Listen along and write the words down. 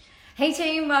Hey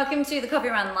team, welcome to the Coffee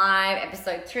Run Live,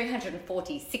 episode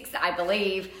 346, I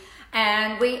believe.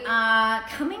 And we are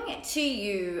coming to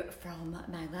you from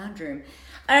my lounge room.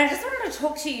 And I just wanted to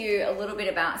talk to you a little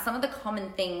bit about some of the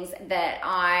common things that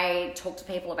I talk to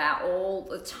people about all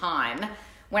the time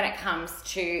when it comes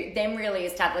to them really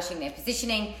establishing their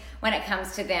positioning, when it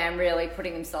comes to them really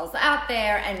putting themselves out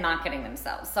there and marketing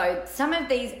themselves. So some of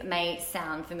these may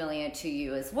sound familiar to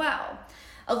you as well.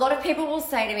 A lot of people will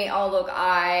say to me, oh, look,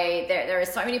 there are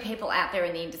so many people out there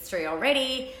in the industry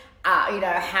already,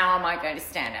 how am I going to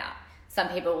stand out? Some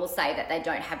people will say that they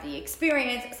don't have the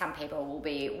experience. Some people will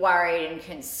be worried and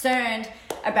concerned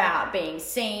about being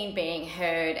seen, being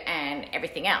heard, and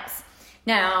everything else.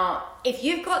 Now, if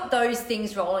you've got those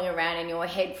things rolling around in your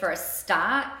head for a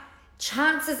start,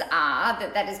 chances are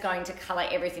that that is going to color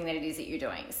everything that it is that you're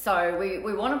doing. So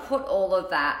we want to put all of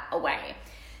that away.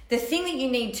 The thing that you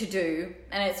need to do,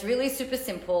 and it's really super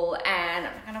simple, and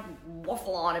I'm going to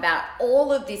waffle on about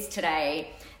all of this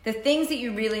today, the things that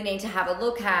you really need to have a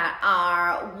look at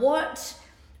are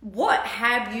what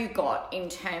have you got in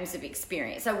terms of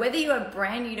experience? So whether you are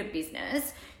brand new to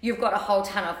business, you've got a whole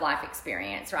ton of life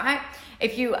experience, right?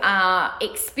 If you are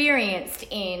experienced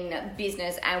in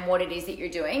business and what it is that you're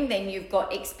doing, then you've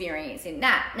got experience in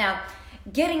that. Now,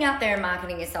 getting out there and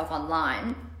marketing yourself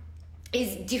online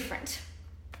is different,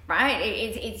 right?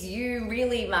 It's you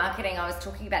really marketing. I was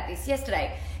talking about this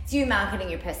yesterday. It's you marketing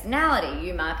your personality,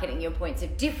 you marketing your points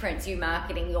of difference, you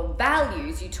marketing your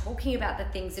values, you talking about the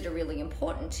things that are really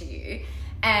important to you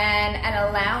and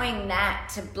allowing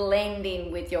that to blend in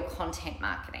with your content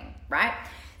marketing, right?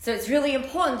 So it's really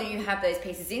important that you have those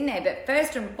pieces in there. But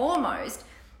first and foremost,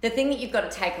 the thing that you've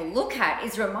got to take a look at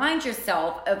is remind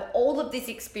yourself of all of this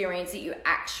experience that you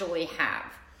actually have.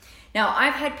 Now,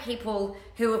 I've had people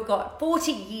who have got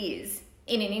 40 years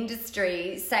in an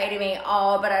industry say to me,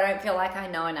 oh, but I don't feel like I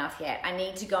know enough yet. I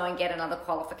need to go and get another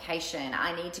qualification.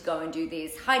 I need to go and do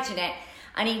this. Hi, Jeanette.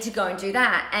 I need to go and do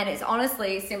that. And it's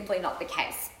honestly simply not the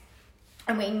case.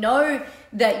 And we know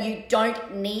that you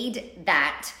don't need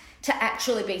that to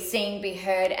actually be seen, be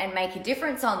heard, and make a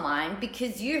difference online,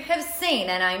 because you have seen,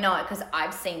 and I know it because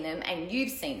I've seen them and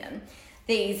you've seen them,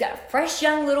 these fresh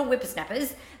young little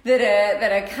whippersnappers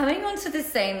that are coming onto the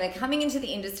scene, they're coming into the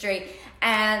industry,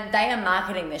 and they are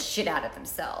marketing the shit out of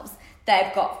themselves.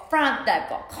 They've got front, they've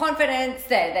got confidence,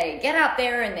 they get out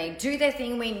there and they do their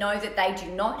thing. We know that they do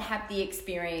not have the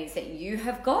experience that you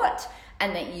have got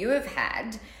and that you have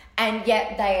had, and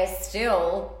yet they are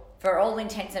still, for all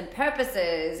intents and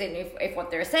purposes, and if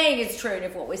what they're saying is true and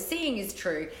if what we're seeing is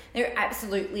true, they're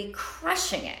absolutely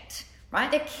crushing it, right?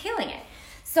 They're killing it.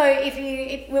 So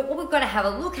what we've got to have a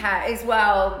look at is,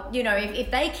 well,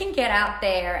 if they can get out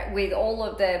there with all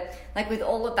of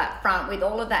that front, with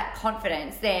all of that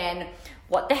confidence, then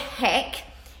what the heck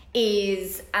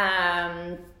is,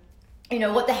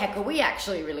 what the heck are we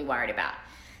actually really worried about?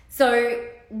 So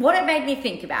what it made me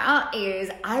think about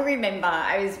is, I remember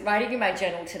I was writing in my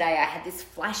journal today, I had this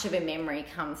flash of a memory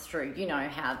come through,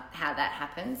 how that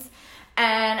happens.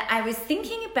 And I was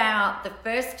thinking about the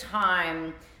first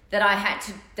time that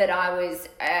I was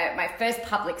my first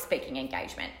public speaking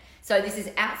engagement. So this is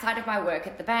outside of my work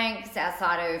at the bank, it's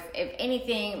outside of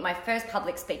anything, my first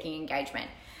public speaking engagement.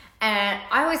 And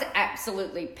I was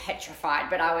absolutely petrified,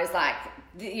 but I was like,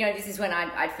 this is when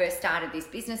I first started this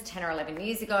business 10 or 11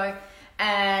 years ago.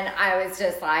 And I was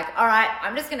just like, all right,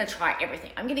 I'm just going to try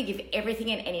everything. I'm going to give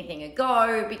everything and anything a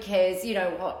go, because you know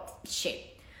what? Shit.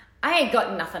 I ain't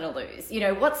got nothing to lose.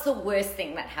 What's the worst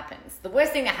thing that happens? The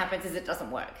worst thing that happens is it doesn't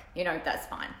work. That's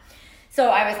fine. So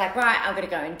I was like, right, I'm going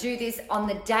to go and do this. On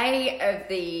the day of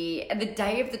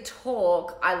the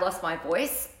talk, I lost my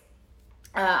voice.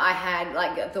 I had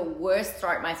like the worst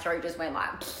throat. My throat just went like,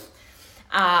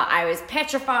 I was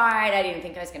petrified. I didn't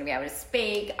think I was going to be able to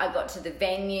speak. I got to the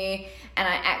venue and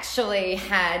I actually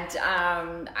had,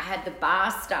 I had the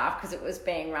bar staff, because it was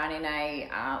being run in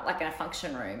a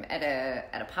function room at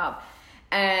a pub.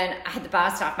 And I had the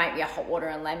bar staff make me a hot water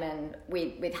and lemon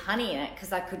with honey in it,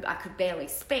 because I could barely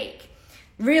speak.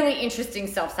 Really interesting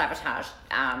self-sabotage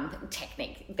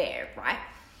technique there, right?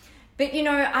 But,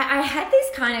 I had this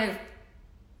kind of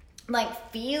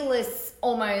like fearless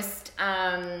almost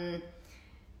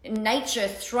nature,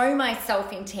 throw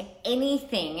myself into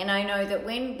anything. And I know that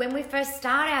when we first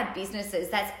start our businesses,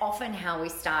 that's often how we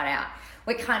start out.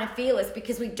 We're kind of fearless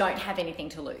because we don't have anything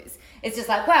to lose. It's just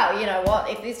like, well, you know what,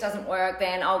 if this doesn't work,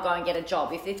 then I'll go and get a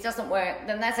job. If this doesn't work,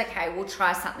 then that's okay, we'll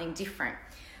try something different.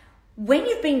 When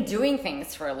you've been doing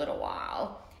things for a little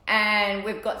while and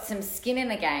we've got some skin in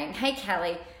the game, hey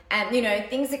Kelly, and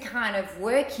things are kind of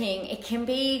working, it can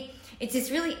be it's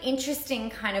this really interesting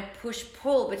kind of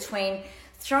push-pull between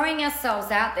throwing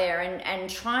ourselves out there and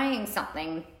trying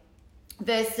something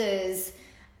versus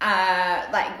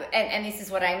and this is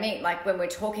what I mean, like when we're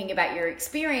talking about your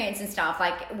experience and stuff,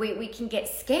 like we can get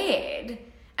scared.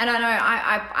 And I know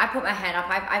I put my hand up,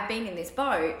 I've been in this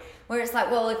boat where it's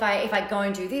like, well, if I go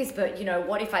and do this, but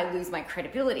what if I lose my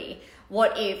credibility?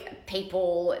 What if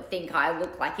people think I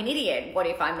look like an idiot? What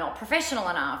if I'm not professional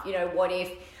enough? What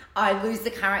if I lose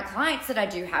the current clients that I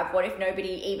do have? What if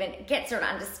nobody even gets or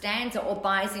understands it or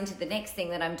buys into the next thing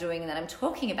that I'm doing and that I'm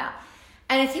talking about?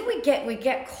 And I think we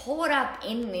get caught up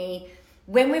in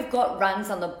when we've got runs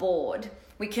on the board,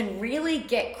 we can really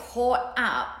get caught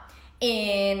up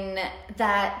in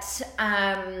that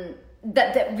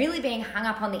really being hung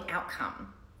up on the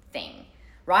outcome thing,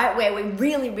 right? Where we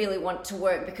really, really want to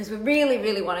work because we really,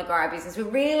 really want to grow our business. We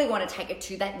really want to take it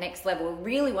to that next level. We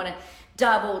really want to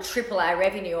double, triple our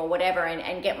revenue or whatever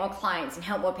and get more clients and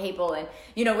help more people. And,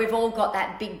 we've all got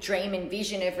that big dream and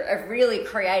vision of really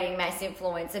creating mass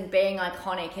influence and being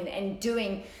iconic and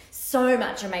doing so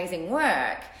much amazing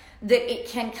work that it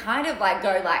can kind of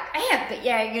go but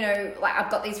yeah, I've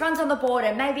got these runs on the board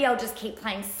and maybe I'll just keep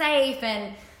playing safe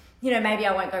and, maybe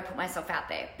I won't go put myself out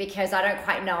there because I don't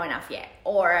quite know enough yet,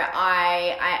 or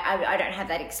I don't have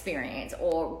that experience,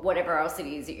 or whatever else it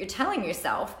is that you're telling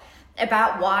yourself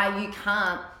about why you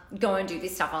can't go and do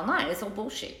this stuff online. It's all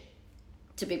bullshit,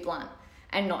 to be blunt,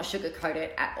 and not sugarcoat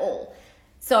it at all.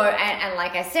 So, and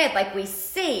like I said,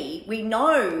 we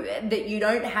know that you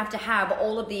don't have to have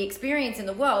all of the experience in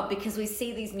the world because we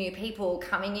see these new people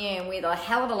coming in with a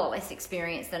hell of a lot less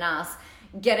experience than us,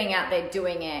 getting out there,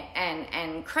 doing it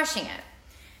and crushing it.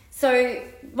 So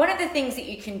one of the things that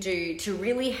you can do to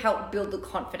really help build the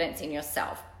confidence in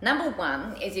yourself, number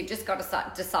one, is you've just got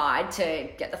to decide to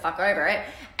get the fuck over it,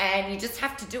 and you just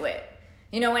have to do it.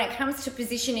 When it comes to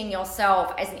positioning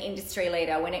yourself as an industry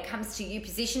leader, when it comes to you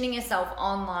positioning yourself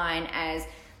online as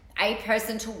a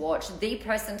person to watch, the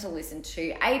person to listen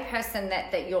to, a person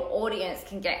that your audience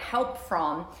can get help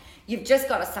from, you've just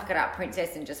got to suck it up,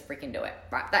 princess, and just freaking do it,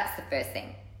 right? That's the first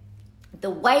thing. The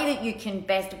way that you can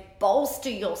best bolster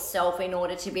yourself in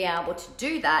order to be able to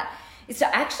do that is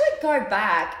to actually go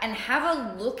back and have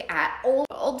a look at all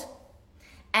the world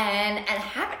and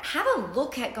have a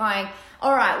look at going,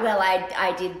 all right, well,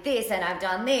 I did this and I've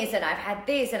done this and I've had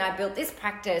this and I built this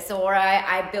practice, or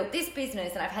I built this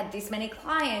business and I've had this many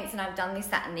clients and I've done this,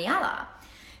 that, and the other.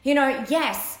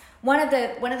 Yes, one of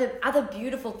the other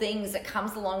beautiful things that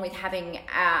comes along with having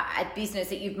a business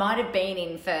that you might have been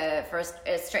in for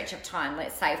a stretch of time,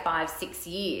 let's say 5-6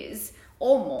 years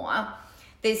or more,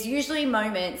 there's usually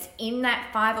moments in that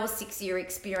 5 or 6 year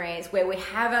experience where we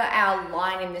have our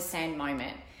line in the sand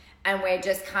moment and we're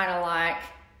just kind of like,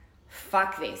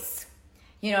 fuck this.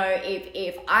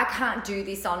 If I can't do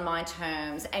this on my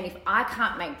terms, and if I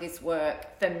can't make this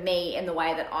work for me in the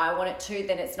way that I want it to,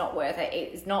 then it's not worth it.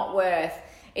 It's not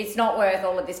worth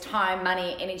all of this time,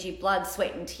 money, energy, blood,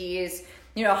 sweat, and tears,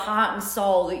 heart and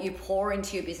soul that you pour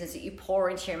into your business, that you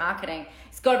pour into your marketing.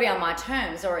 It's got to be on my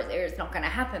terms or it's not going to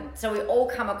happen. So we all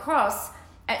come across,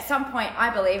 at some point, I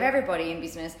believe everybody in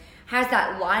business has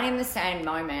that line in the sand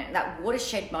moment, that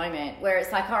watershed moment where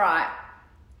it's like, all right,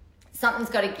 something's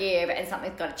got to give and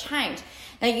something's got to change.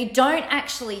 Now, you don't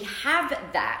actually have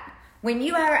that. When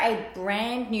you are a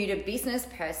brand new to business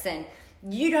person,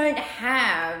 you don't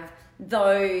have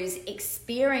those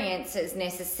experiences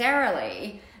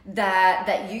necessarily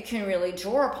that you can really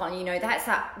draw upon. That's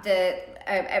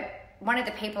one of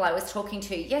the people I was talking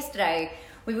to yesterday,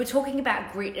 we were talking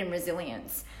about grit and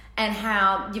resilience and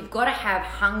how you've got to have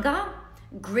hunger,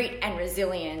 grit, and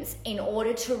resilience in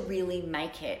order to really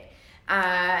make it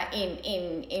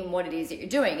in what it is that you're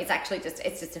doing.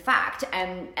 It's just a fact.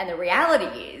 And the reality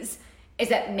is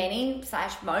that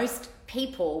most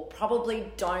people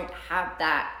probably don't have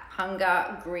that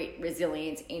hunger, grit,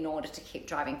 resilience in order to keep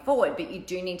driving forward, but you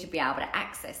do need to be able to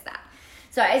access that.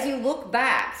 So as you look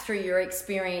back through your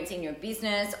experience in your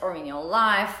business or in your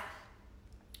life,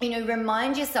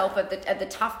 remind yourself of the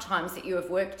tough times that you have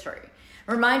worked through.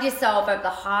 Remind yourself of the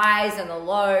highs and the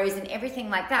lows and everything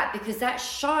like that, because that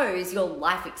shows your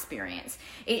life experience.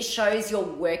 It shows your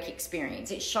work experience.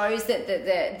 It shows that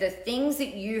the things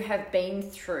that you have been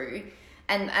through.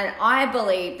 And I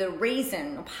believe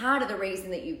part of the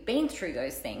reason that you've been through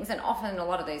those things, and often a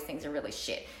lot of those things are really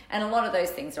shit, and a lot of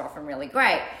those things are often really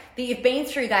great, that you've been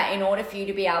through that in order for you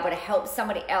to be able to help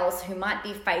somebody else who might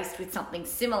be faced with something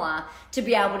similar to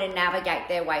be able to navigate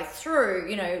their way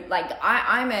through.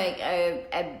 I'm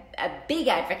a big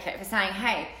advocate for saying,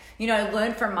 hey,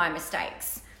 learn from my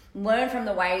mistakes. learn from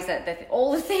the ways that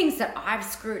all the things that I've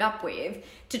screwed up with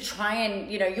to try and,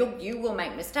 you will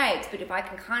make mistakes, but if I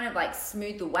can kind of like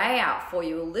smooth the way out for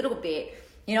you a little bit,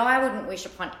 I wouldn't wish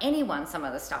upon anyone some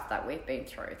of the stuff that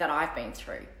I've been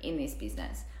through in this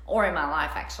business or in my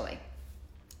life actually.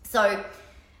 So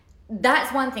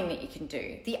that's one thing that you can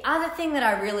do. The other thing that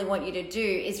I really want you to do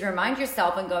is remind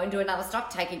yourself and go and do another stock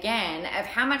take again of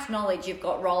how much knowledge you've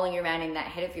got rolling around in that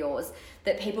head of yours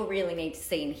that people really need to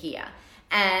see and hear.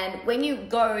 And when you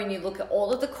go and you look at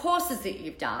all of the courses that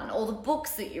you've done, all the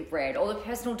books that you've read, all the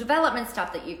personal development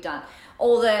stuff that you've done,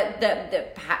 all the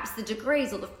perhaps the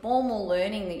degrees or the formal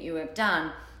learning that you have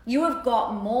done, you have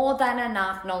got more than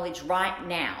enough knowledge right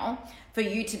now for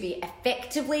you to be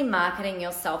effectively marketing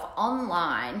yourself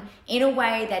online in a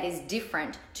way that is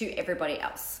different to everybody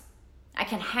else. I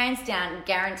can hands down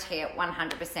guarantee it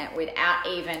 100% without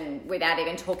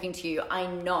even talking to you. I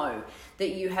know that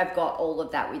you have got all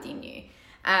of that within you.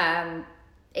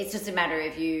 It's just a matter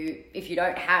of if you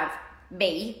don't have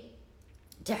me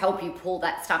to help you pull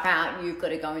that stuff out, you've got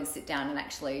to go and sit down and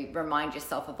actually remind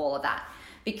yourself of all of that,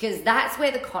 because that's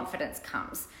where the confidence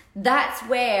comes. That's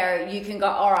where you can go,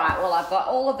 all right, well, I've got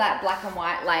all of that black and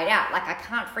white laid out. Like, I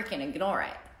can't freaking ignore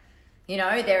it.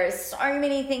 There are so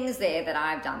many things there that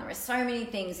I've done. There are so many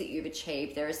things that you've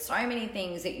achieved. There are so many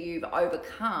things that you've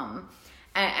overcome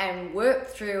and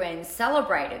worked through and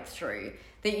celebrated through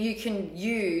that you can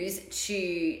use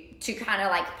to kind of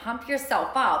like pump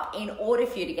yourself up in order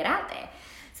for you to get out there.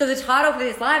 So the title for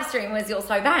this live stream was You're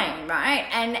So Vain, right?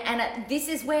 And this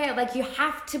is where like you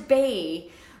have to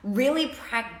be really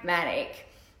pragmatic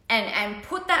and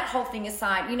put that whole thing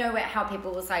aside. How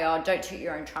people will say, oh, don't toot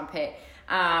your own trumpet,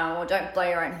 or don't blow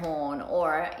your own horn,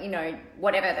 or,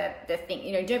 whatever the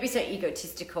thing, don't be so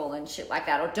egotistical and shit like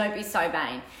that, or don't be so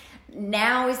vain.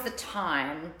 Now is the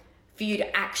time for you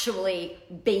to actually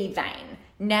be vain.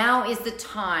 Now is the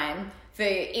time for,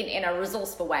 in a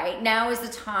resourceful way, now is the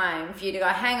time for you to go,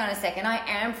 hang on a second, I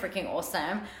am freaking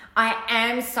awesome. I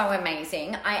am so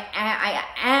amazing.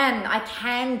 I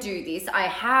can do this. I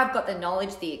have got the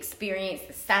knowledge, the experience,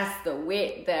 the sass, the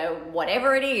wit, the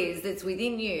whatever it is that's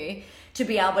within you to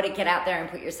be able to get out there and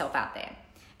put yourself out there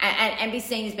and be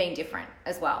seen as being different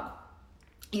as well.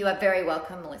 You are very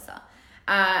welcome, Melissa.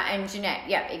 And Jeanette,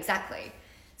 yeah, exactly.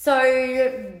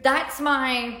 So that's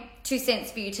my 2 cents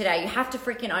for you today. You have to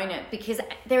freaking own it, because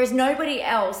there is nobody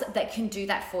else that can do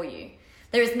that for you.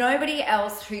 There is nobody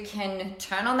else who can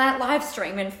turn on that live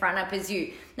stream and front up as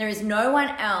you. There is no one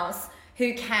else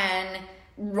who can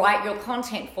write your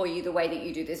content for you the way that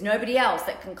you do. There's nobody else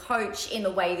that can coach in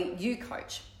the way that you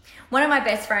coach. One of my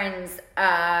best friends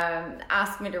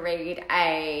asked me to read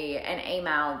an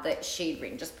email that she'd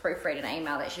written, just proofread an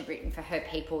email that she'd written for her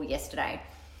people yesterday.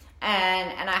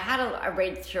 And I had a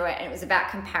read through it, and it was about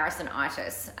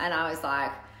comparison-itis. And I was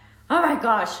like, oh my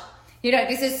gosh,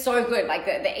 this is so good. Like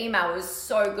the email was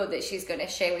so good that she's going to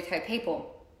share with her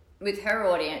people, with her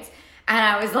audience. And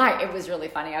I was like, it was really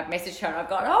funny. I've messaged her and I've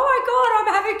gone, oh my God, I'm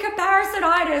having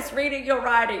comparison-itis reading your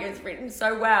writing. It's written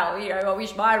so well. I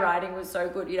wish my writing was so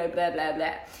good, blah, blah,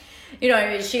 blah.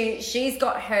 She's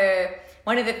got her,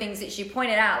 one of the things that she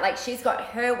pointed out, like she's got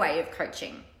her way of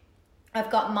coaching. I've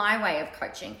got my way of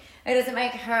coaching. It doesn't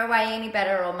make her way any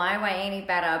better or my way any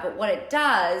better, but what it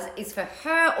does is for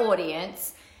her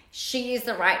audience, she is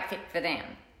the right fit for them.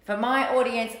 For my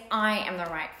audience, I am the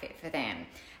right fit for them.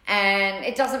 And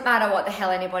it doesn't matter what the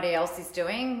hell anybody else is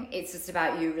doing. It's just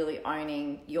about you really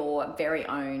owning your very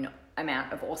own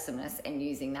amount of awesomeness and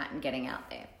using that and getting out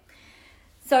there.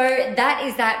 So that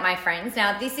is that, my friends.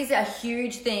 Now, this is a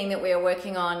huge thing that we are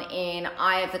working on in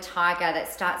Eye of the Tiger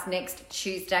that starts next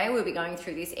Tuesday. We'll be going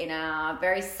through this in our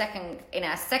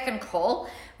second call,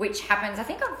 which happens, I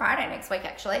think, on Friday next week,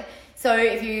 actually. So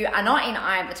if you are not in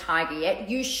Eye of the Tiger yet,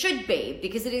 you should be,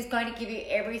 because it is going to give you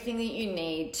everything that you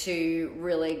need to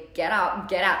really get up,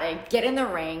 get out there, get in the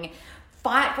ring,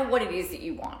 fight for what it is that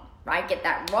you want, right? Get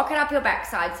that rocket up your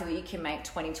backside so that you can make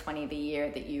 2020 the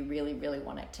year that you really, really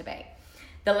want it to be.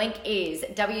 The link is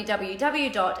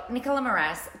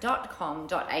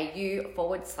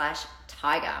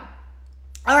www.nicolamoras.com.au/tiger.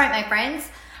 All right, my friends,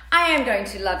 I am going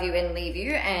to love you and leave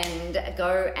you and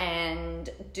go and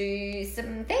do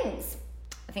some things.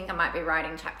 I think I might be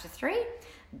writing chapter 3.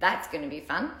 That's going to be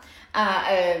fun,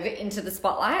 of Into the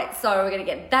Spotlight. So we're going to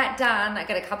get that done. I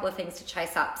got a couple of things to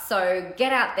chase up. So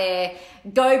get out there,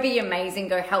 go be amazing,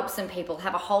 go help some people,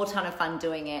 have a whole ton of fun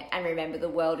doing it. And remember, the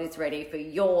world is ready for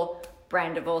your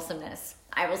brand of awesomeness.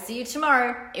 I will see you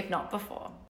tomorrow, if not before.